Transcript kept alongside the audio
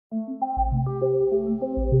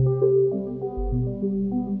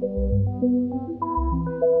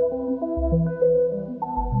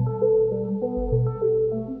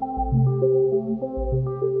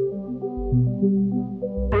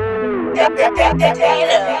I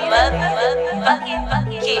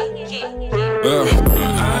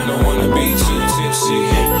don't wanna be too tipsy.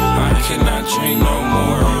 I cannot drink no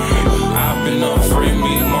more. I've been on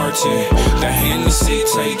Remy Martin. That Hennessy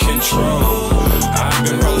take control. I've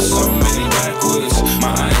been rolling so many backwoods.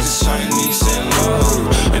 My eyes is Chinese and low.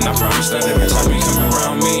 And I promise that every time you come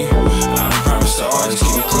around me, I promise to always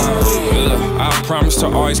keep it cloudy. I promise to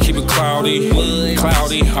always keep it cloudy.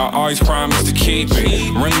 Cloudy, I always promise to keep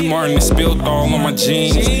it. Remy Martin is spilled all on my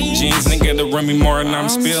jeans. Jeans, nigga, the Remy Martin I'm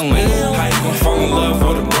spilling. How you gon' fall in love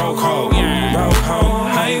with a broke hoe? Broke hoe,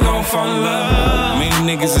 how you gon' fall in love? Me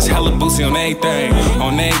niggas is hella boosie on everything.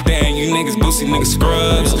 On everything, you niggas boosie, niggas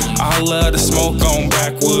scrubs. I love the smoke on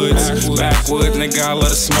backwoods. Backwoods, nigga, I love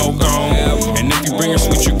the smoke on. And if you bring her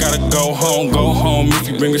sweet, you gotta go home. Go home. If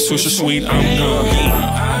you bring her swisher sweet, I'm good.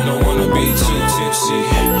 I don't wanna be too tipsy.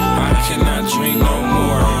 I cannot drink no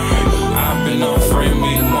more. I've been on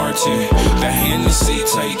Remy Martin. That Hennessy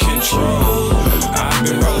take control. I've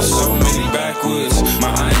been rolling so many backwoods. My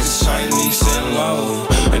eyes is Chinese and low.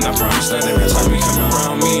 And I promise that every time you come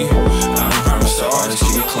around me, I promise to always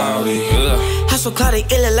keep it cloudy. House so cloudy,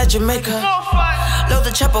 it look like Jamaica. Load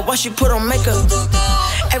the chopper while she put on makeup.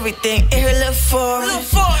 Everything in her left for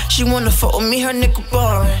it. She wanna fuck with me, her nigga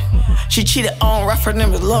boring. She cheated on Ralph, her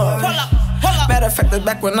name is Lauren. Matter of fact, that's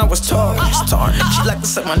back when I was torn. She like to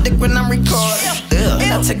suck my dick when I'm recording.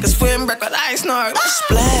 I take a swim back when I ain't snort.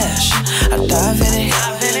 Splash, I dive in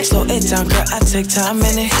it. Slow it down, girl, I take time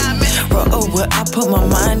in it. Roll over, I put my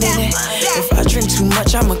mind in it. If I drink too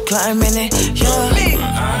much, I'ma climb in it.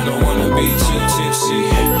 I don't wanna be too tipsy.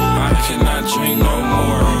 I cannot drink no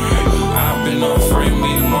more. I've been on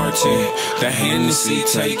Remy Martin. That Hennessy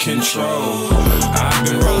take control. I've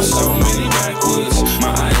been rolling so many backwoods. My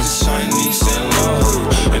eyes is Chinese and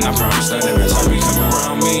low. And I promise that every time you come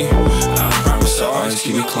around me, I promise to always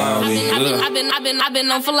keep it cloudy. I've been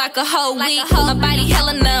on for like a whole week. My body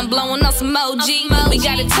hella numb, blowing on some OG. We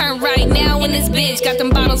got it turned right now in this bitch. Got them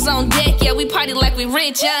bottles on deck, yeah, we party like we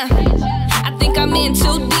rich, yeah. I think I'm in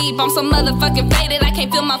too deep. I'm so motherfucking faded, I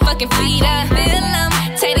can't feel my fucking feet.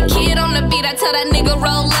 TaeDaKiid on the beat. I tell that nigga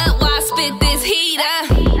roll up while I spit this heat.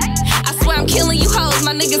 I swear I'm killing you hoes.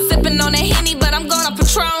 My niggas sipping on that Henny, but I'm going on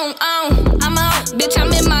Patron. I'm on, bitch,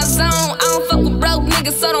 I'm in my zone. I don't fuck with broke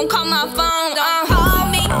niggas, so don't call my phone.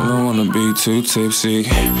 I don't wanna be too tipsy.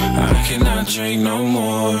 I cannot drink no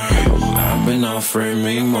more. I've been off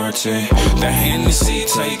Remy Martin. That Hennessy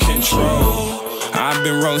take control. I've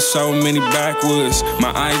been rolling so many backwoods.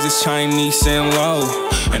 My eyes is Chinese and low.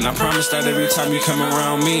 And I promise that every time you come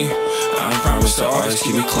around me, I promise to always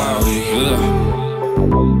keep it cloudy.